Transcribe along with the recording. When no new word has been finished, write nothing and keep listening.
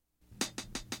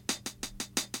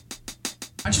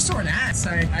I just saw an ad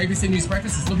saying ABC News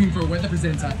Breakfast is looking for a weather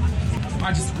presenter.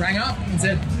 I just rang up and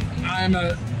said, I'm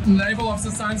a naval officer,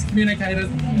 science communicator,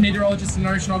 meteorologist and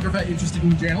oceanographer interested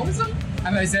in journalism.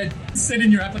 And they said, send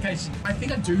in your application. I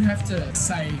think I do have to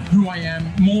say who I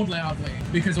am more loudly,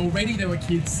 because already there were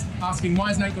kids asking, why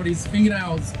has Nate got his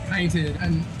fingernails painted?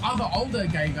 And other older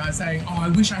gay guys saying, oh, I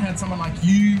wish I had someone like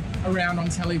you around on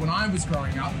telly when I was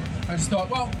growing up. I just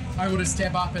thought, well, I ought to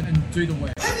step up and do the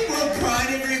work. Happy World Pride,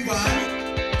 everyone!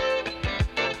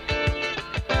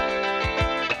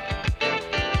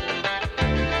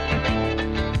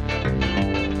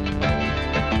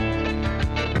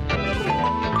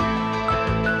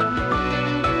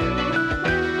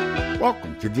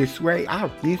 Welcome to This Way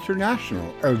Out, the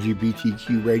international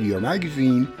LGBTQ radio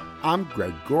magazine. I'm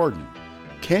Greg Gordon.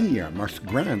 Kenya must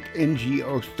grant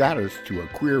NGO status to a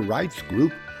queer rights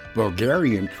group,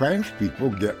 Bulgarian trans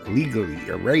people get legally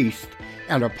erased,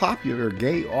 and a popular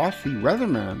gay Aussie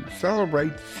weatherman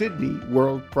celebrates Sydney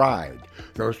World Pride.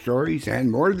 Those stories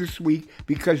and more this week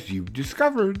because you've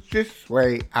discovered This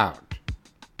Way Out.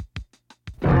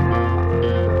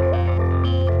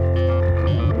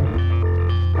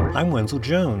 I'm Wenzel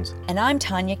Jones. And I'm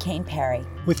Tanya Kane-Perry.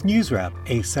 With News Wrap,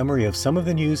 a summary of some of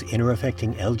the news in or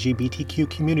affecting LGBTQ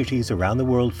communities around the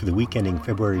world for the week ending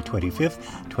February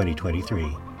 25th,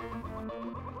 2023.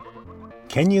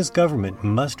 Kenya's government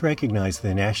must recognize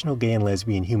the National Gay and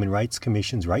Lesbian Human Rights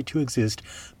Commission's right to exist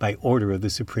by order of the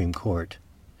Supreme Court.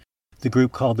 The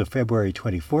group called the February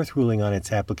 24th ruling on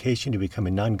its application to become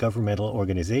a non-governmental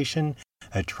organization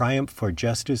a triumph for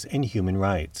justice and human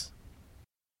rights.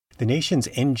 The nation's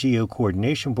NGO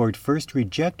Coordination Board first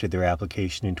rejected their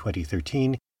application in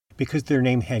 2013 because their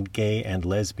name had gay and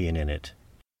lesbian in it.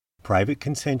 Private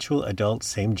consensual adult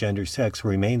same-gender sex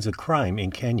remains a crime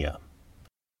in Kenya.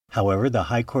 However, the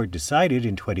High Court decided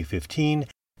in 2015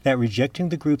 that rejecting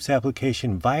the group's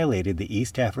application violated the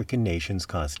East African nation's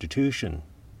constitution.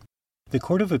 The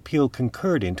Court of Appeal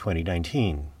concurred in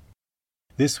 2019.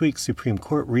 This week's Supreme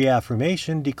Court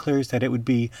reaffirmation declares that it would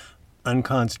be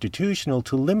unconstitutional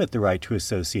to limit the right to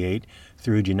associate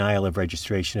through denial of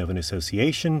registration of an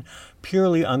association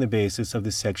purely on the basis of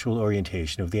the sexual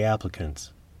orientation of the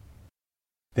applicants.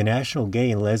 The National Gay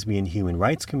and Lesbian Human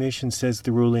Rights Commission says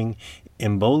the ruling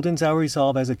emboldens our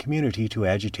resolve as a community to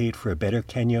agitate for a better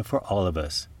Kenya for all of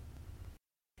us.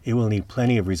 It will need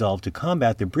plenty of resolve to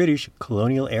combat the British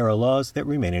colonial-era laws that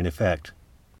remain in effect.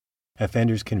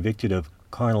 Offenders convicted of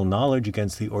carnal knowledge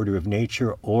against the order of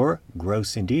nature or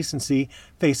gross indecency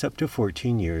face up to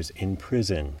 14 years in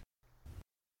prison.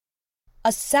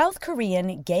 A South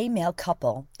Korean gay male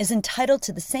couple is entitled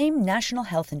to the same national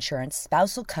health insurance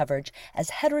spousal coverage as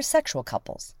heterosexual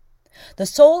couples. The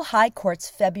Seoul High Court's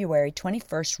February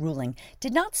 21st ruling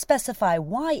did not specify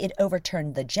why it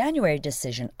overturned the January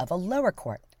decision of a lower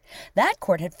court. That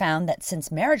court had found that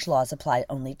since marriage laws apply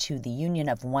only to the union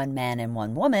of one man and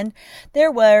one woman,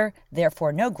 there were,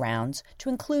 therefore, no grounds to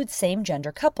include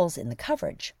same-gender couples in the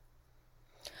coverage.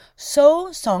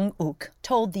 So Song-uk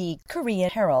told the Korean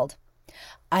Herald,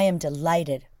 I am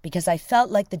delighted because I felt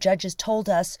like the judges told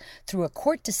us through a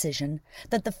court decision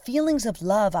that the feelings of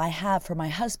love I have for my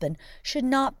husband should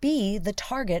not be the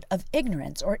target of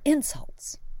ignorance or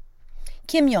insults.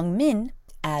 Kim Young-min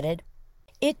added,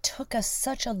 It took us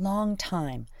such a long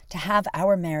time to have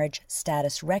our marriage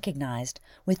status recognized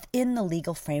within the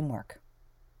legal framework.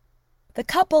 The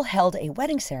couple held a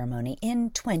wedding ceremony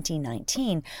in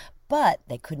 2019, but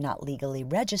they could not legally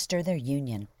register their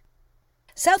union.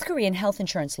 South Korean health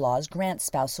insurance laws grant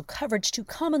spousal coverage to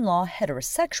common-law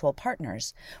heterosexual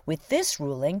partners. With this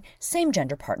ruling,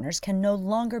 same-gender partners can no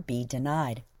longer be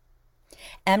denied.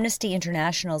 Amnesty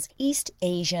International's East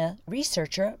Asia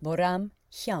researcher Moram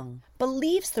Hyung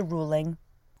believes the ruling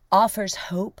offers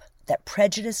hope that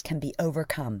prejudice can be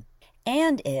overcome,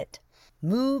 and it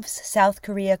moves South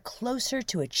Korea closer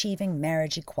to achieving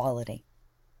marriage equality.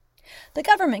 The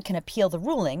government can appeal the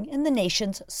ruling in the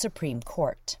nation's Supreme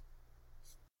Court.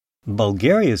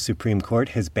 Bulgaria's Supreme Court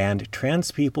has banned trans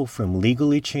people from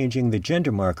legally changing the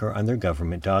gender marker on their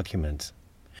government documents.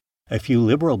 A few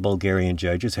liberal Bulgarian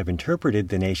judges have interpreted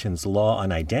the nation's law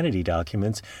on identity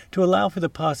documents to allow for the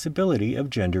possibility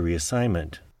of gender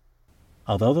reassignment.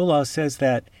 Although the law says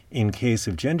that, in case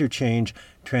of gender change,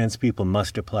 trans people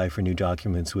must apply for new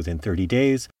documents within 30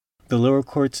 days, the lower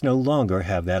courts no longer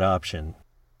have that option.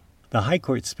 The High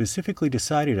Court specifically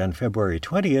decided on February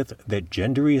 20th that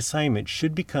gender reassignment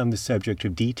should become the subject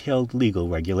of detailed legal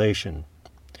regulation.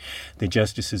 The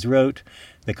justices wrote,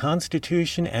 The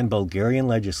Constitution and Bulgarian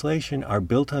legislation are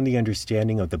built on the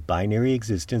understanding of the binary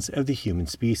existence of the human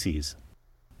species.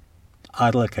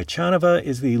 Adela Kachanova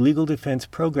is the Legal Defense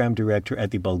Program Director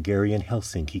at the Bulgarian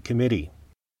Helsinki Committee.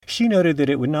 She noted that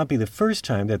it would not be the first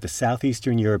time that the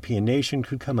southeastern European nation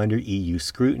could come under EU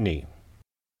scrutiny.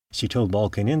 She told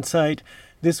Balkan Insight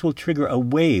this will trigger a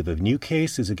wave of new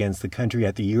cases against the country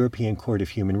at the European Court of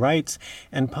Human Rights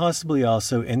and possibly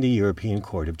also in the European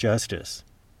Court of Justice.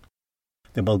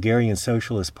 The Bulgarian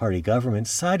Socialist Party government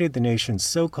cited the nation's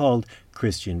so-called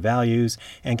Christian values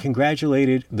and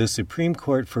congratulated the Supreme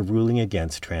Court for ruling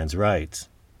against trans rights.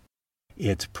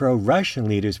 Its pro-Russian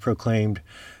leaders proclaimed,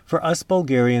 "For us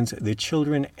Bulgarians, the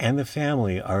children and the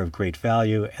family are of great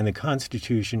value, and the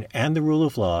Constitution and the rule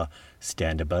of law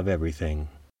stand above everything."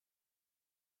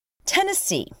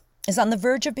 Tennessee is on the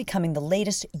verge of becoming the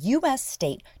latest U.S.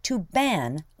 state to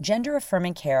ban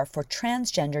gender-affirming care for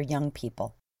transgender young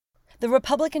people. The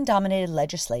Republican-dominated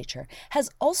legislature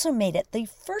has also made it the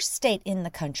first state in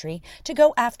the country to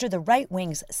go after the right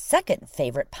wing's second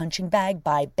favorite punching bag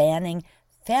by banning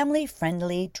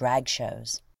family-friendly drag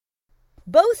shows.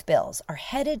 Both bills are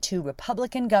headed to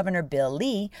Republican Governor Bill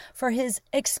Lee for his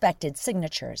expected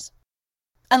signatures.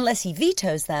 Unless he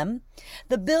vetoes them,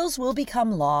 the bills will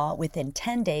become law within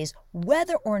 10 days,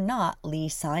 whether or not Lee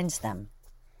signs them.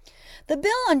 The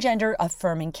bill on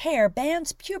gender-affirming care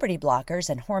bans puberty blockers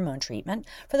and hormone treatment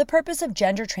for the purpose of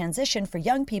gender transition for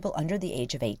young people under the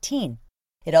age of 18.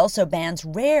 It also bans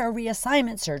rare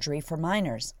reassignment surgery for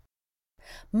minors.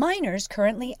 Minors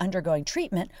currently undergoing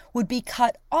treatment would be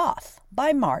cut off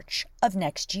by March of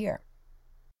next year.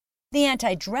 The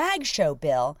anti-drag show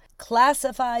bill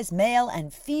classifies male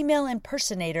and female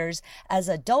impersonators as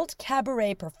adult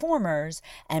cabaret performers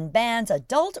and bans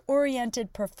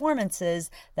adult-oriented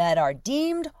performances that are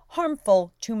deemed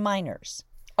harmful to minors,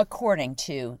 according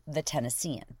to The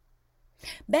Tennessean.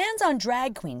 Bans on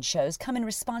drag queen shows come in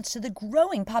response to the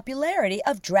growing popularity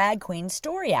of drag queen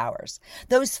story hours,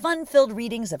 those fun-filled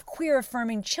readings of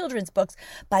queer-affirming children's books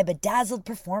by bedazzled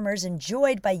performers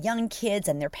enjoyed by young kids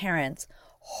and their parents,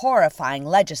 horrifying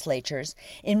legislatures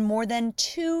in more than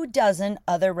 24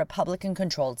 other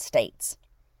Republican-controlled states.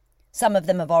 Some of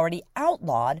them have already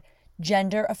outlawed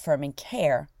gender-affirming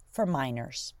care for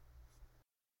minors.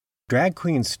 Drag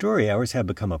queen story hours have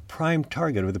become a prime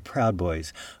target of the Proud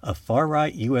Boys, a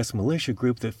far-right U.S. militia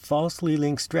group that falsely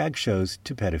links drag shows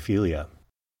to pedophilia.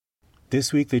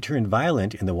 This week they turned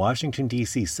violent in the Washington,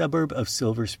 D.C. suburb of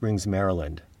Silver Springs,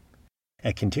 Maryland.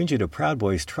 A contingent of Proud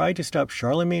Boys tried to stop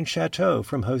Charlemagne Chateau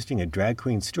from hosting a drag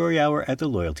queen story hour at the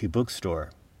Loyalty Bookstore.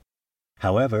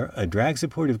 However, a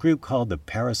drag-supportive group called the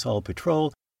Parasol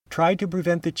Patrol tried to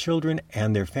prevent the children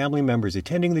and their family members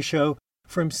attending the show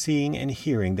from seeing and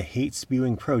hearing the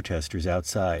hate-spewing protesters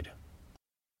outside.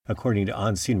 According to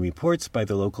on-scene reports by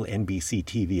the local NBC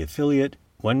TV affiliate,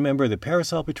 one member of the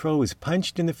Parasol Patrol was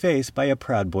punched in the face by a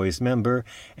Proud Boys member,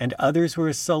 and others were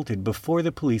assaulted before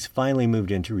the police finally moved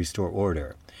in to restore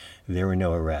order. There were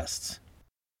no arrests.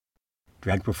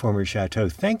 Drag performer Chateau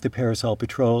thanked the Parasol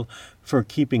Patrol for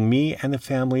keeping me and the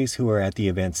families who were at the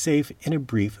event safe in a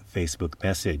brief Facebook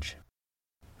message.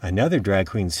 Another drag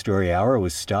queen story hour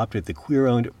was stopped at the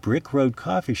queer-owned Brick Road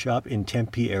Coffee Shop in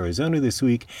Tempe, Arizona this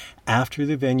week after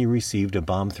the venue received a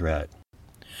bomb threat.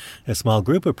 A small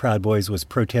group of Proud Boys was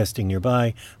protesting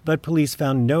nearby, but police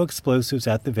found no explosives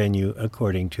at the venue,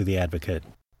 according to the Advocate.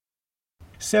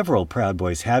 Several Proud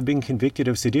Boys have been convicted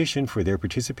of sedition for their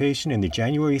participation in the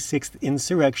January 6th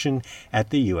insurrection at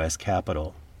the U.S.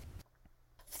 Capitol.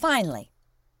 Finally,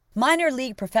 minor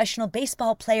league professional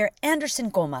baseball player Anderson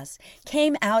Gomas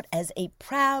came out as a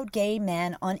proud gay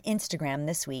man on Instagram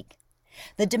this week.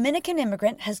 The Dominican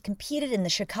immigrant has competed in the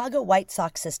Chicago White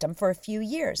Sox system for a few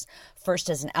years, first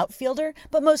as an outfielder,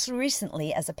 but most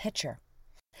recently as a pitcher.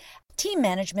 Team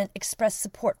management expressed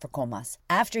support for Gomas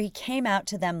after he came out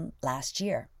to them last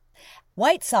year.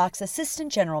 White Sox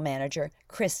assistant general manager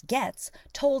Chris Getz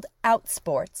told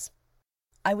Outsports,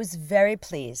 "I was very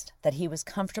pleased that he was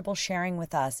comfortable sharing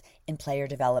with us in player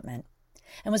development,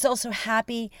 and was also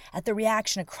happy at the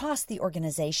reaction across the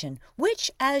organization,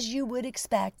 which, as you would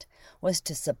expect, was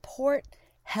to support,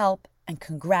 help, and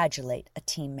congratulate a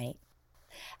teammate."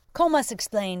 Gomas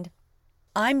explained,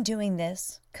 "I'm doing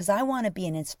this because I want to be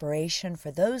an inspiration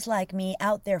for those like me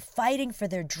out there fighting for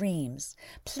their dreams.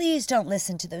 Please don't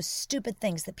listen to those stupid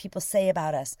things that people say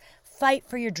about us. Fight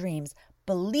for your dreams.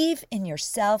 Believe in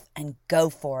yourself and go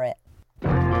for it."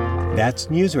 That's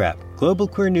News Wrap, Global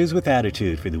Queer News with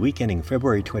Attitude for the week ending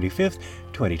February 25th,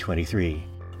 2023.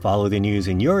 Follow the news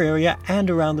in your area and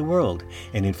around the world.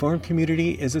 An informed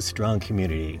community is a strong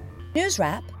community. News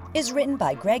Wrap is written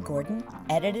by Greg Gordon,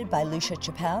 edited by Lucia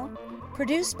Chappelle,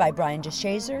 produced by Brian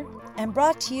DeShazer, and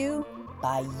brought to you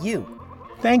by you.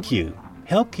 Thank you.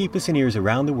 Help keep us in ears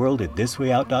around the world at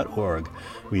thiswayout.org,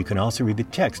 where you can also read the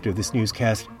text of this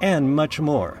newscast and much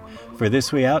more. For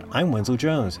This Way Out, I'm Wenzel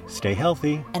Jones. Stay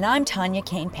healthy. And I'm Tanya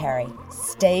Kane-Perry.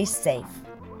 Stay safe.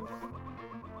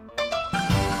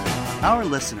 Our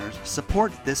listeners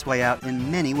support This Way Out in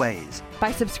many ways.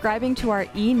 By subscribing to our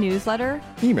e-newsletter,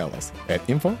 email us at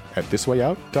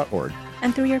info@thiswayout.org,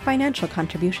 and through your financial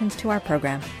contributions to our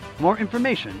program. More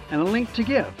information and a link to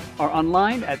give are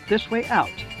online at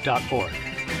thiswayout.org.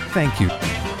 Thank you.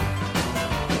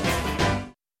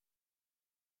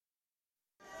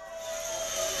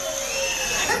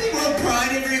 Happy World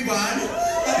Pride, everyone!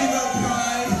 Happy World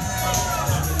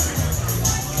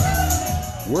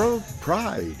Pride! World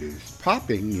Pride is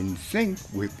popping in sync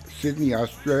with Sydney,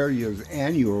 Australia's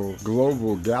annual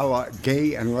global gala,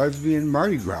 Gay and Lesbian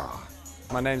Mardi Gras.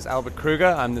 My name's Albert Kruger.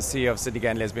 I'm the CEO of Sydney Gay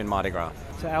and Lesbian Mardi Gras.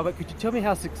 So Albert, could you tell me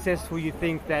how successful you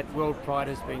think that World Pride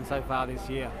has been so far this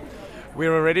year?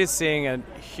 We're already seeing a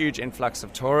huge influx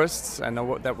of tourists, and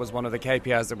that was one of the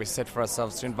KPIs that we set for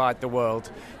ourselves, to invite the world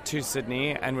to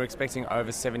Sydney, and we're expecting over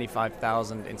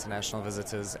 75,000 international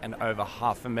visitors and over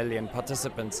 500,000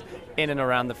 participants in and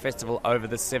around the festival over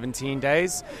the 17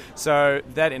 days. So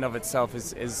that in of itself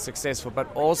is successful, but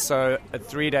also a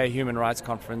 3-day human rights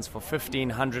conference for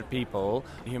 1,500 people,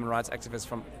 human rights activists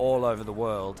from all over the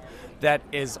world. That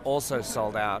is also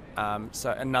sold out.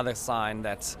 So another sign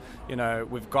that,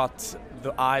 we've got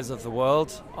the eyes of the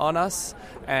world on us,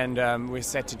 and we're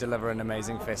set to deliver an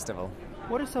amazing festival.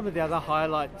 What are some of the other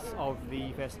highlights of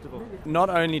the festival? Not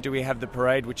only do we have the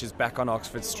parade, which is back on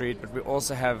Oxford Street, but we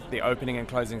also have the opening and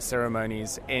closing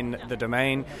ceremonies in the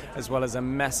Domain, as well as a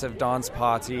massive dance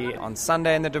party on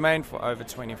Sunday in the Domain for over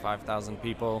 25,000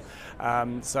 people.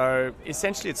 So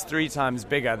essentially it's 3 times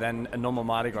bigger than a normal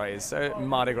Mardi Gras is. So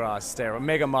Mardi Gras steroid,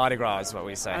 mega Mardi Gras is what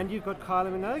we say. And you've got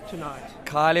Kylie Minogue tonight.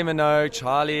 Kylie Minogue,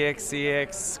 Charlie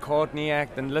XCX, Courtney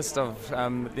Act, the list of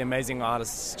the amazing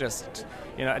artists just...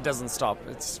 it doesn't stop.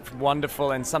 It's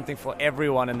wonderful and something for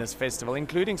everyone in this festival,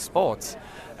 including sports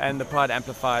and the Pride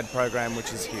Amplified program,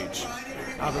 which is huge.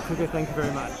 Albert Kruger, thank you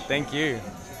very much. Thank you.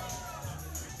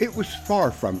 It was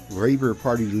far from Labour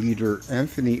Party leader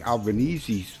Anthony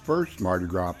Albanese's first Mardi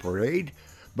Gras parade,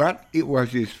 but it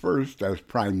was his first as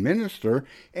Prime Minister,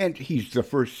 and he's the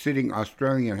first sitting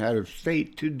Australian head of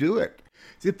state to do it.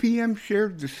 The PM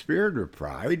shared the spirit of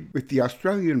pride with the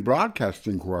Australian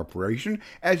Broadcasting Corporation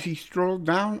as he strolled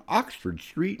down Oxford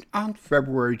Street on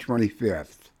February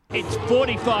 25th. It's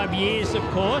 45 years, of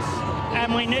course,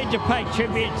 and we need to pay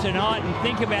tribute tonight and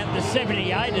think about the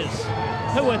 78ers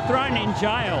who were thrown in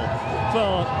jail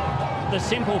for the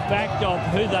simple fact of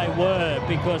who they were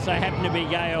because they happened to be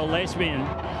gay or lesbian.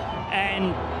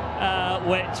 And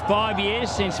it's 5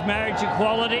 years since marriage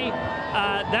equality.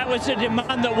 That was a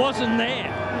demand that wasn't there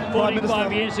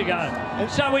 45 years ago.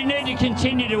 So we need to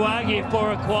continue to argue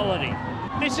for equality.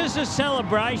 This is a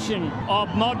celebration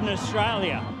of modern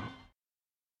Australia.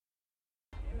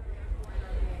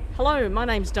 Hello, my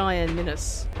name's Diane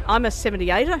Minnis. I'm a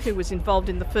 78er who was involved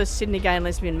in the first Sydney Gay and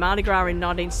Lesbian Mardi Gras in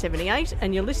 1978,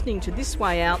 and you're listening to This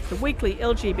Way Out, the weekly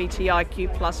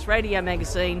LGBTIQ+ radio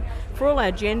magazine for all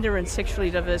our gender and sexually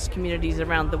diverse communities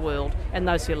around the world and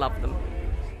those who love them.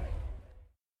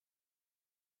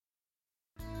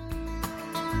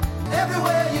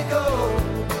 Everywhere you go,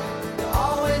 you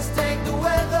always take the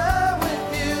weather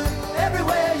with you.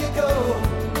 Everywhere you go,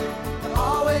 you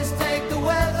always take the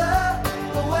weather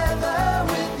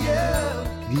with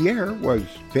you. The air was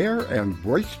fair and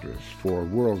boisterous for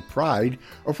World Pride,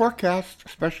 a forecast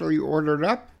specially ordered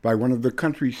up by one of the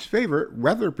country's favorite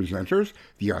weather presenters,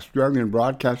 the Australian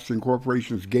Broadcasting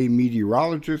Corporation's gay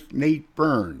meteorologist, Nate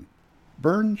Byrne.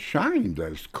 Byrne shined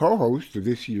as co-host of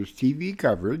this year's TV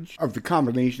coverage of the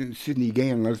combination Sydney Gay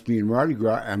and Lesbian Mardi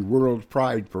Gras and World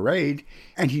Pride Parade,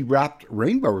 and he wrapped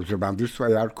rainbows around This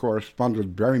Way Out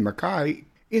correspondent Barry Mackay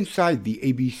inside the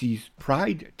ABC's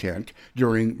Pride tent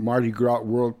during Mardi Gras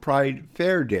World Pride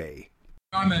Fair Day.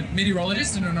 I'm a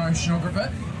meteorologist and an oceanographer,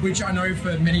 which I know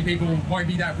for many people won't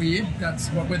be that weird. That's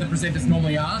what weather presenters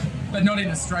normally are, but not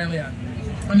in Australia.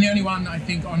 I'm the only one, I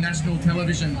think, on national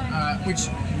television, which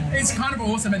is kind of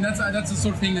awesome, and that's the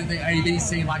sort of thing that the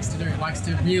ABC likes to do. It likes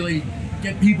to really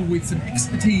get people with some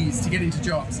expertise to get into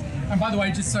jobs. And by the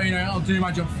way, just so you know, I'll do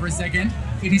my job for a second.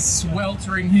 It is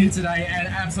sweltering here today and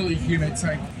absolutely humid.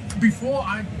 So before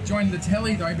I joined the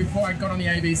telly, though, before I got on the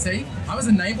ABC, I was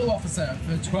a naval officer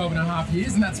for 12 and a half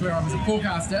years, and that's where I was a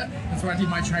forecaster. That's where I did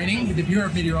my training with the Bureau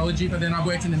of Meteorology, but then I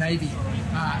worked in the Navy,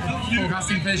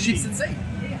 forecasting for ships at sea.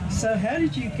 So how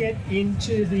did you get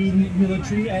into the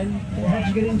military and how did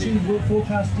you get into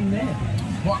forecasting there?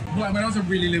 when I was a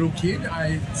really little kid,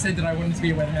 I said that I wanted to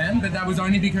be a weatherman, but that was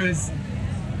only because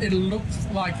it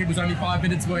looked like it was only 5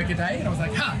 minutes work a day, and I was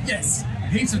like, yes,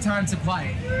 heaps of time to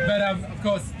play. But of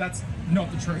course, that's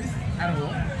not the truth at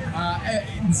all.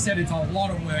 Instead, it's a lot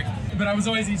of work. But I was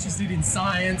always interested in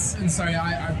science, and so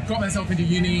I got myself into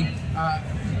uni. I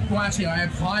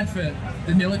applied for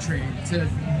the military to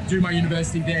do my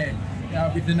university there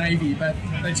with the Navy, but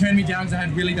they turned me down because I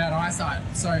had really bad eyesight.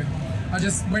 So I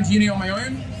just went to uni on my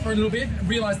own for a little bit,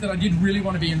 realised that I did really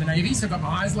want to be in the Navy, so I got my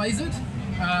eyes lasered,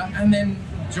 and then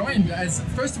joined as,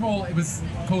 first of all, it was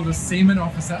called a seaman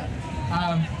officer,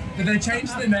 but they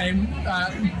changed the name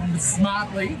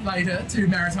smartly later to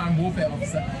maritime warfare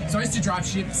officer. So I used to drive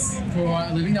ships for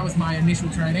a living. That was my initial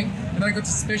training, and then I got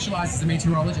to specialise as a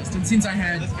meteorologist. And since I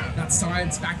had that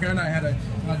science background, I had a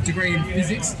degree in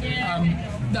physics,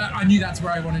 I knew that's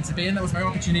where I wanted to be, and that was my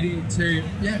opportunity to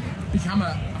become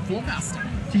a forecaster.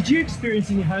 Did you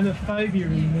experience any homophobia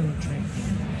in the military?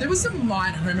 There was some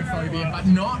light homophobia, but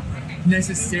not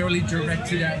necessarily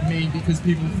directed at me because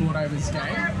people thought I was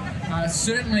gay.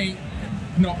 Certainly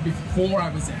not before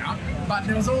I was out, but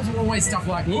there was also always stuff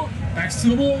like, backs to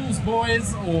the walls,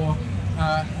 boys, or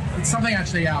it's something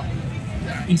actually our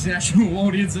international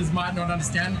audiences might not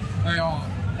understand.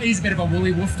 He's a bit of a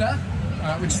woolly woofter,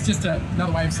 which is just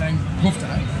another way of saying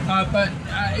woofter, but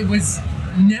it was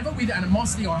never with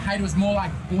animosity or hate. It was more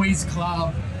like boys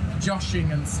club,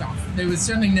 joshing and stuff. There was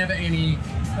certainly never any,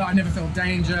 I never felt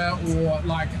danger or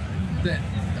like that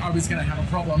I was going to have a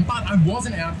problem, but I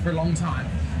wasn't out for a long time.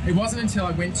 It wasn't until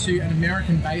I went to an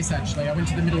American base, actually. I went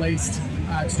to the Middle East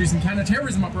to do some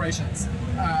counter-terrorism operations,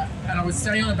 and I was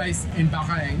staying on a base in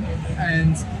Bahrain,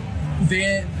 and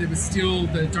there was still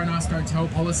the don't ask, don't tell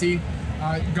policy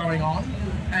going on,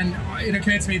 and it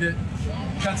occurred to me that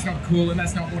that's not cool and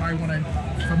that's not what I wanted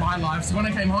for my life. So when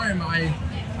I came home, I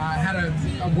had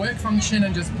a work function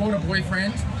and just brought a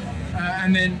boyfriend,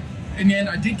 and then in the end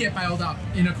I did get bailed up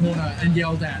in a corner and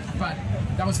yelled at, but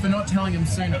that was for not telling him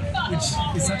sooner, which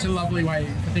is such a lovely way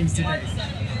for things to be.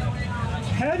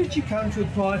 How did you come to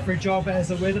apply for a job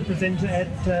as a weather presenter at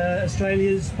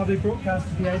Australia's public broadcaster,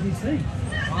 the ABC?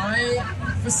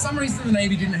 For some reason, the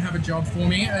Navy didn't have a job for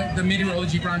me. The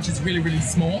meteorology branch is really, really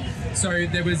small. So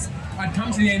I'd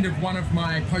come to the end of one of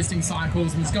my posting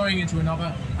cycles and was going into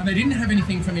another, and they didn't have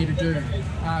anything for me to do.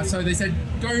 So they said,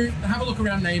 go have a look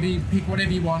around Navy, pick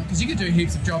whatever you want, because you could do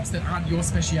heaps of jobs that aren't your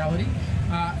speciality.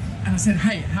 And I said,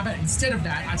 hey, how about instead of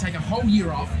that, I take a whole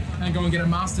year off and go and get a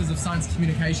Masters of Science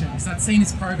Communications. So I'd seen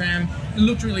this program, it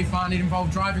looked really fun. It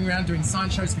involved driving around doing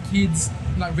science shows for kids,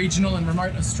 like regional and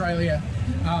remote Australia.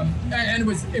 And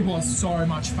it was so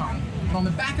much fun. But on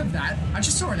the back of that, I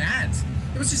just saw an ad.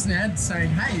 It was just an ad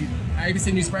saying, hey,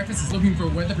 ABC News Breakfast is looking for a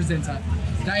weather presenter.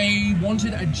 They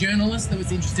wanted a journalist that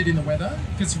was interested in the weather,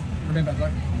 because remember,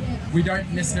 like, we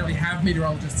don't necessarily have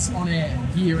meteorologists on air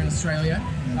here in Australia,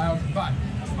 but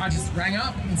I just rang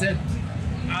up and said,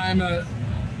 I'm a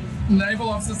naval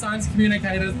officer, science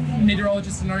communicator,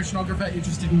 meteorologist and oceanographer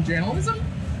interested in journalism.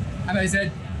 And they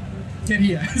said, get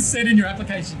here, send in your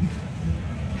application.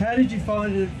 How did you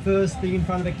find it at first being in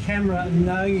front of a camera and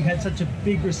knowing you had such a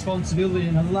big responsibility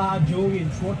and a large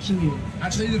audience watching you?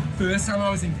 Actually, the first time I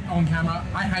was on camera,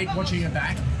 I hate watching it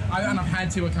back. And I've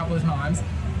had to a couple of times.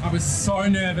 I was so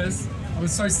nervous. I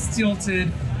was so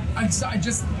stilted. I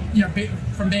just,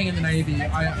 from being in the Navy,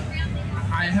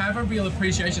 I have a real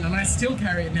appreciation, and I still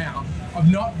carry it now, of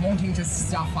not wanting to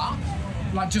stuff up,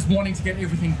 like just wanting to get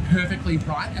everything perfectly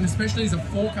right, and especially as a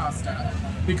forecaster,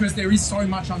 because there is so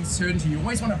much uncertainty. You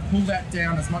always want to pull that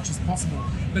down as much as possible,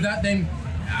 but that then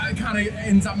kind of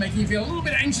ends up making you feel a little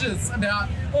bit anxious about,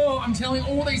 I'm telling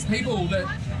all these people that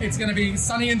it's going to be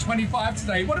sunny and 25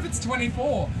 today. What if it's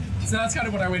 24? So that's kind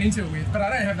of what I went into it with, but I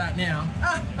don't have that now.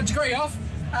 A degree off.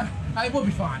 We'll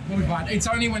be fine. It's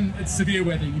only when it's severe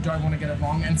weather you don't want to get it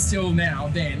wrong, and still now,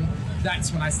 then,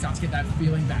 that's when I start to get that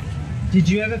feeling back. Did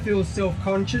you ever feel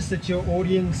self-conscious that your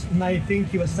audience may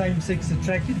think you were same-sex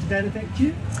attracted? Did that affect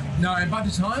you? No, and by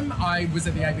the time I was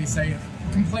at the ABC,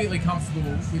 completely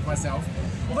comfortable with myself.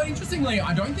 Although, interestingly,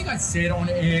 I don't think I said on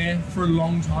air for a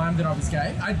long time that I was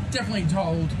gay. I definitely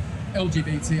told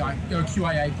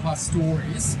QIA plus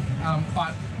stories,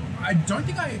 but I don't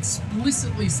think I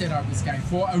explicitly said I was gay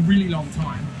for a really long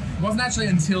time. It wasn't actually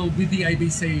until with the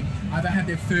ABC they had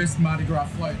their first Mardi Gras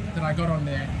float that I got on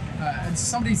there. And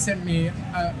somebody sent me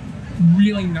a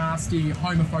really nasty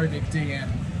homophobic DM,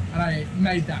 and I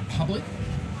made that public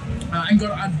and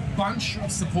got a bunch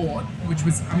of support, which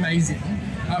was amazing,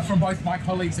 from both my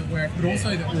colleagues at work but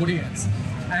also the audience.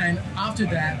 And after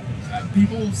that,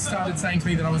 people started saying to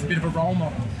me that I was a bit of a role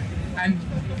model. And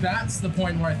that's the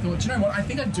point where I thought, you know what, I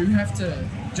think I do have to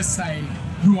just say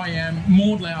who I am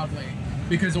more loudly,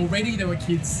 because already there were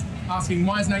kids asking,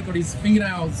 why has Nate got his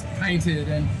fingernails painted?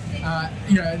 And,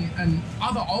 and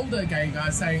other older gay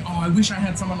guys saying, oh, I wish I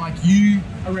had someone like you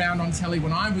around on telly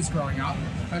when I was growing up.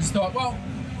 I just thought, well,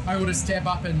 I ought to step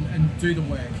up and do the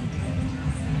work.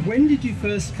 When did you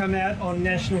first come out on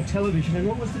national television, and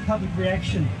what was the public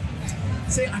reaction?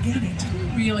 See, again, it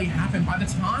didn't really happen. By the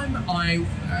time I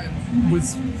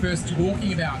was first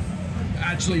talking about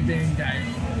actually being gay,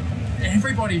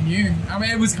 everybody knew. I mean,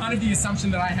 it was kind of the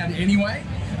assumption that I had anyway.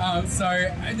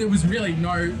 So there was really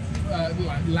no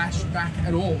lash back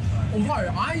at all.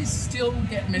 Although I still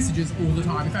get messages all the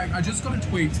time. In fact, I just got a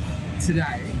tweet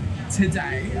today.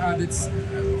 That's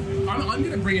I'm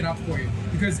going to bring it up for you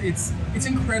because it's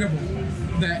incredible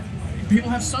that people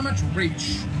have so much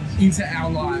reach into our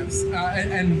lives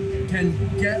and can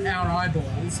get our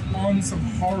eyeballs on some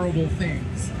horrible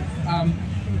things,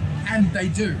 and they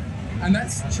do, and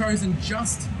that's chosen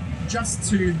just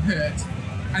to hurt,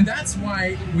 and that's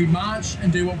why we march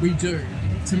and do what we do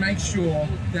to make sure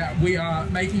that we are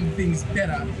making things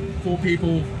better for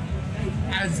people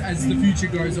as the future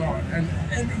goes on,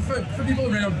 and for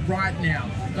people around right now.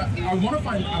 I want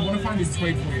to find this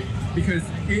tweet for you because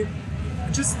it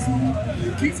just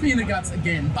kicks me in the guts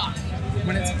again. But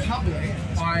when it's public,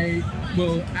 I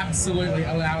will absolutely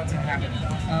allow it to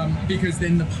happen because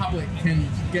then the public can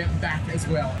get back as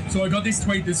well. So I got this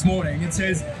tweet this morning. It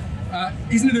says,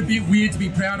 isn't it a bit weird to be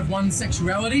proud of one's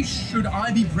sexuality? Should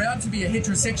I be proud to be a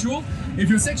heterosexual? If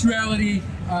your sexuality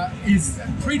is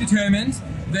predetermined,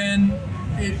 then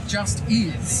it just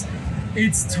is.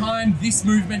 It's time this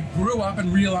movement grew up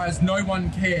and realised no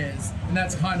one cares, and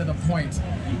that's kind of the point.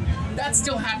 That's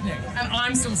still happening, and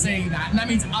I'm still seeing that, and that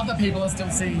means other people are still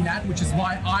seeing that, which is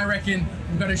why I reckon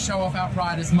we've got to show off our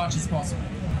pride as much as possible.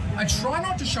 I try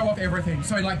not to show off everything,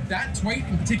 so like that tweet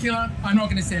in particular, I'm not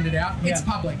going to send it out. Yeah. It's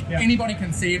public. Yeah. Anybody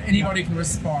can see it, anybody can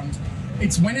respond.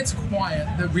 It's when it's quiet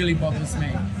that really bothers me.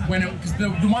 Because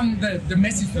the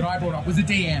message that I brought up was a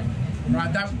DM.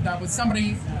 Right, that was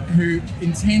somebody who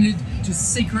intended to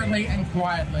secretly and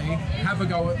quietly have a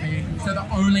go at me so that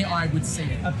only I would see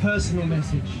it. A personal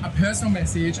message. A personal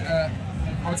message, I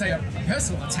would say a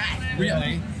personal attack,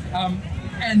 really.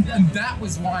 And that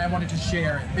was why I wanted to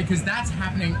share it, because that's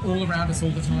happening all around us all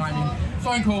the time in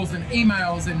phone calls and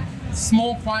emails and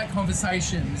small quiet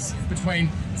conversations between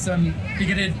some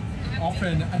bigoted,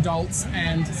 often adults,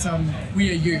 and some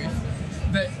queer youth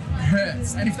that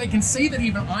hurts. And if they can see that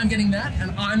even I'm getting that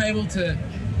and I'm able to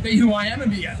be who I am and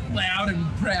be loud and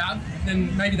proud,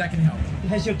 then maybe that can help.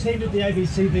 Has your team at the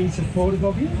ABC been supportive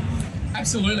of you?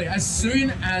 Absolutely. As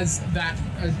soon as that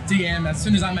DM, as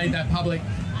soon as I made that public,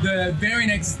 the very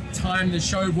next time the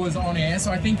show was on air,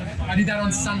 so I think I did that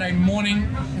on Sunday morning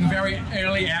in very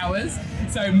early hours.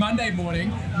 So Monday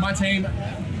morning, my team,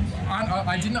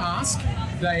 I didn't ask,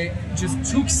 they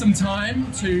just took some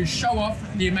time to show off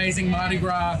the amazing Mardi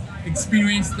Gras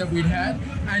experience that we'd had,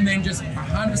 and then just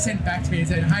 100% back to me and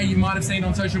said, hey, you might have seen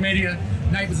on social media,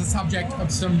 Nate was the subject of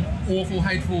some awful,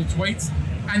 hateful tweets,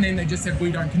 and then they just said,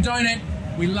 we don't condone it,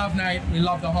 we love Nate, we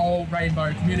love the whole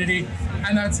rainbow community,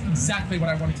 and that's exactly what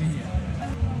I wanted to hear.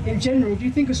 In general, do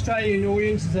you think Australian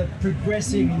audiences are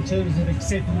progressing in terms of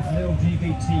acceptance of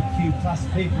LGBTQ plus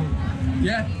people?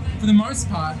 Yeah. For the most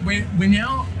part, we're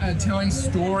now telling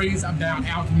stories about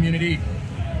our community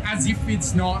as if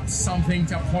it's not something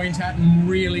to point at and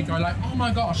really go like, oh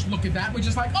my gosh, look at that. We're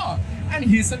just like, oh, and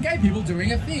here's some gay people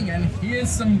doing a thing, and here's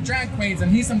some drag queens,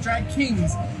 and here's some drag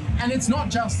kings. And it's not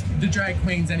just the drag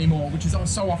queens anymore, which is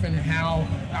so often how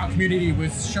our community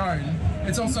was shown.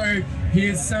 It's also,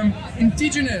 here's some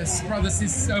Indigenous brothers,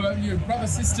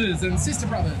 sisters, and sister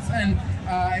brothers, and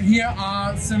here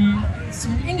are some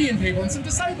Indian people and some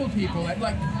disabled people.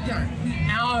 Like, you know,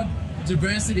 our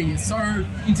diversity is so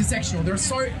intersectional.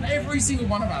 Every single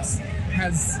one of us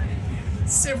has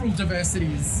several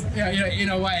diversities, in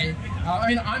a way. I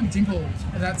mean, I'm dimpled.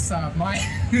 That's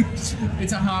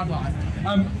it's a hard life.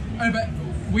 But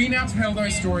we now tell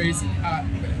those stories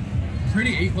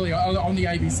pretty equally on the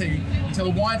ABC. We tell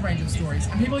a wide range of stories,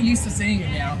 and people are used to seeing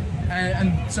it now,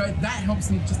 and so that helps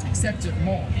them just accept it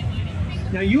more.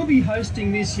 Now, you'll be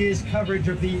hosting this year's coverage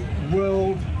of the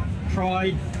World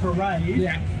Pride Parade.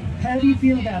 Yeah. How do you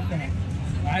feel about that?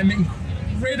 I'm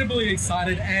incredibly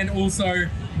excited and also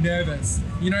nervous.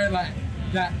 You know, like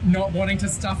that not wanting to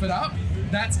stuff it up,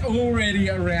 that's already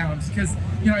around, because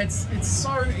it's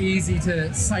so easy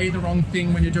to say the wrong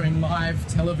thing when you're doing live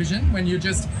television, when you're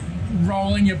just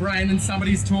rolling your brain and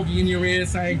somebody's talking in your ear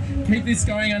saying, keep this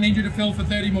going, I need you to fill for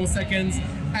 30 more seconds.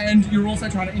 and you're also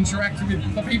trying to interact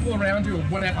with the people around you or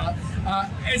whatever.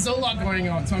 There's a lot going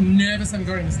on, so I'm nervous I'm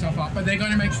going to stuff up, but they're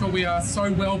going to make sure we are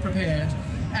so well prepared.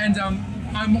 And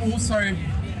I'm also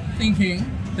thinking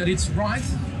that it's right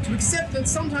to accept that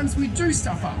sometimes we do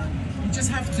stuff up. You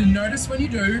just have to notice when you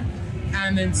do,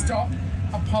 and then stop,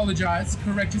 apologise,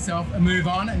 correct yourself, and move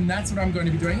on, and that's what I'm going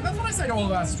to be doing. And that's what I say to all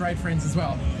of our straight friends as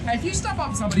well. Hey, if you stuff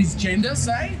up somebody's gender,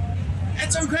 say,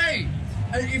 it's okay.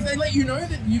 If they let you know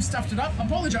that you've stuffed it up,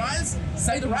 apologise,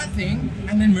 say the right thing,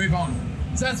 and then move on.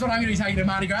 So that's what I'm going to be taking to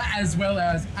Mardi Gras, as well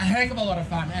as a heck of a lot of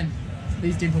fun, and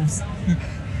these dimples.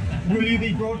 Will you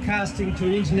be broadcasting to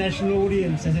an international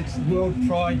audience as it's World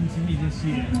Pride in Sydney this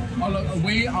year? Oh look,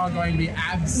 we are going to be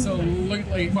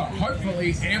absolutely, well,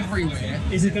 hopefully everywhere.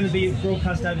 Is it going to be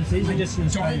broadcast overseas or just in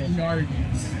Australia? Don't know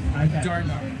yet. Okay. Don't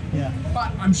know. Yeah.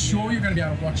 But I'm sure you're going to be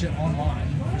able to watch it online,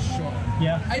 for sure.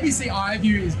 Yeah. ABC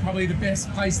iView is probably the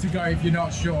best place to go if you're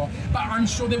not sure. But I'm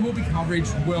sure there will be coverage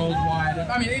worldwide.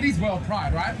 I mean, it is World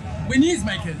Pride, right? We're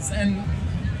newsmakers, and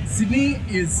Sydney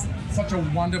is such a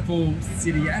wonderful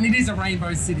city, and it is a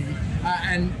rainbow city,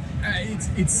 and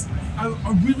it's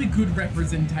a really good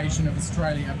representation of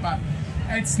Australia, but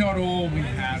it's not all we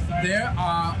have. There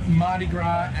are Mardi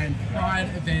Gras and Pride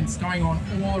events going on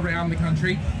all around the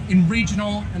country, in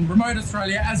regional and remote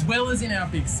Australia, as well as in our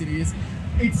big cities.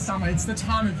 It's summer, it's the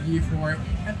time of year for it,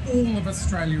 and all of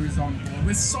Australia is on board.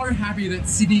 We're so happy that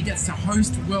Sydney gets to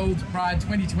host World Pride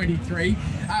 2023.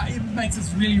 It makes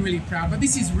us really, really proud, but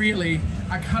this is really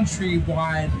a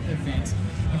countrywide event.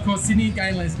 Of course, Sydney Gay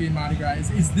and Lesbian Mardi Gras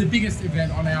is the biggest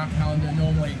event on our calendar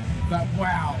normally, but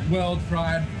wow, World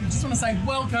Pride. I just want to say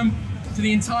welcome to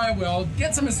the entire world.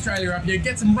 Get some Australia up here,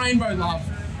 get some rainbow love,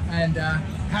 and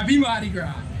happy Mardi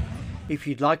Gras. If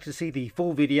you'd like to see the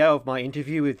full video of my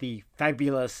interview with the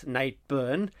fabulous Nate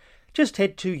Byrne, just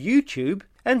head to YouTube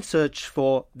and search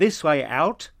for This Way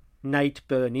Out, Nate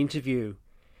Byrne Interview.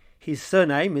 His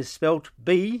surname is spelt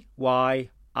Byrne.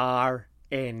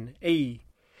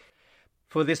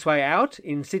 For This Way Out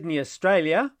in Sydney,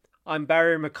 Australia, I'm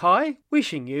Barry Mackay,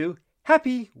 wishing you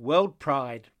happy World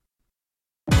Pride.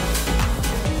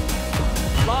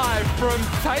 Live from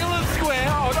Taylor Square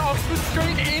on Oxford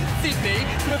Street in Sydney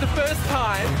for the first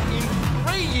time in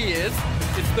 3 years,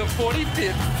 it's the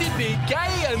 45th Sydney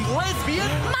Gay and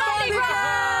Lesbian Mardi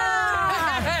Gras!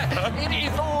 It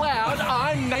is loud.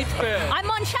 I'm Nate Byrne. I'm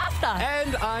Mon Shafter.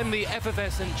 And I'm the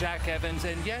effervescent Jack Evans,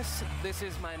 and yes, this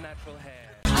is my natural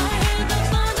hair.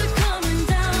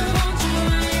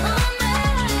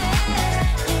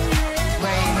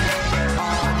 Rain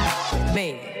on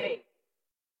me.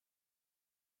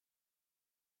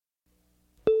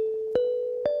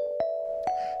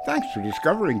 Thanks for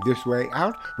discovering This Way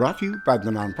Out, brought to you by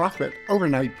the nonprofit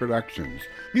Overnight Productions.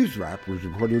 News Wrap was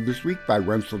recorded this week by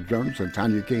Wenzel Jones and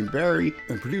Tanya Kane-Barry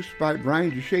and produced by Brian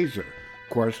DeShazer.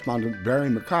 Correspondent Barry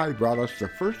Mackay brought us the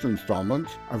first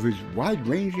installments of his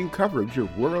wide-ranging coverage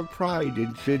of World Pride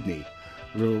in Sydney.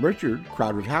 Little Richard,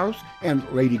 Crowded House, and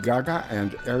Lady Gaga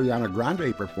and Ariana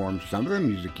Grande performed some of the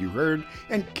music you heard,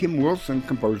 and Kim Wilson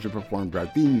composed and performed our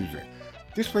theme music.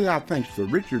 This Way Out thanks the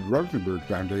Richard Rosenberg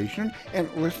Foundation and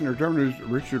listener donors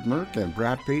Richard Merck and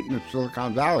Brad Payton of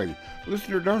Silicon Valley.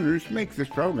 Listener donors make this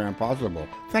program possible.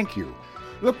 Thank you.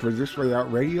 Look for This Way Out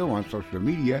Radio on social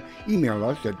media, email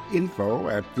us at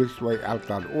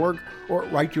info@thiswayout.org, or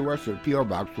write to us at P.O.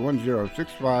 Box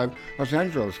 1065, Los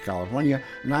Angeles, California,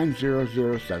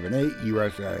 90078,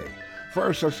 USA. For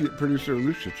our associate producer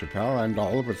Lucia Chappelle and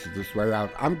all of us at This Way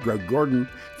Out, I'm Greg Gordon.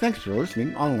 Thanks for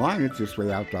listening online at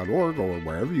thiswayout.org or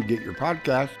wherever you get your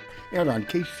podcasts, and on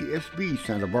KCSB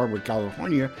Santa Barbara,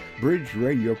 California, Bridge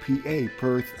Radio PA,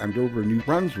 Perth, and Dover, New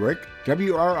Brunswick,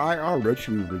 WRIR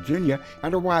Richmond, Virginia,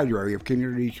 and a wide array of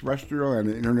community terrestrial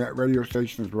and internet radio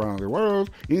stations around the world,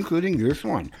 including this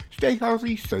one. Stay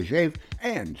healthy, stay safe,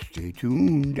 and stay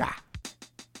tuned.